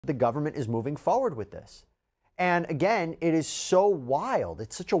the government is moving forward with this. And again, it is so wild.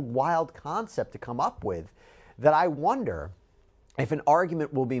 It's such a wild concept to come up with that I wonder if an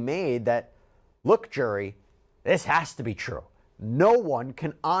argument will be made that, look, jury, this has to be true. No one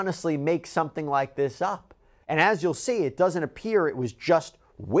can honestly make something like this up. And as you'll see, it doesn't appear it was just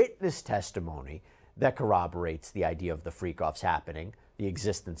witness testimony that corroborates the idea of the freak-offs happening, the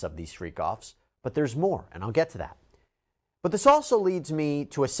existence of these freak-offs, but there's more, and I'll get to that. But this also leads me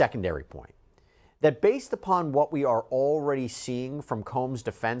to a secondary point, that based upon what we are already seeing from Combs'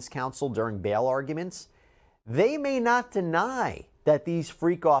 defense counsel during bail arguments, they may not deny that these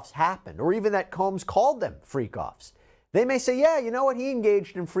freak-offs happened, or even that Combs called them freak-offs. They may say, yeah, you know what, he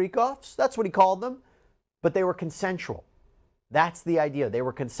engaged in freak-offs. That's what he called them. But they were consensual. That's the idea. They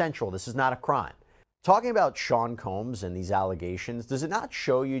were consensual. This is not a crime. Talking about Sean Combs and these allegations, does it not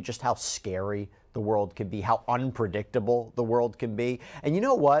show you just how scary the world can be, how unpredictable the world can be? And you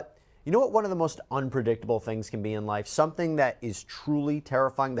know what? You know what one of the most unpredictable things can be in life? Something that is truly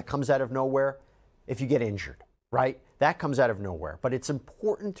terrifying, that comes out of nowhere? If you get injured, right? That comes out of nowhere. But it's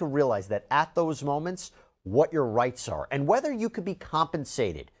important to realize that at those moments, what your rights are and whether you could be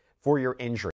compensated for your injury.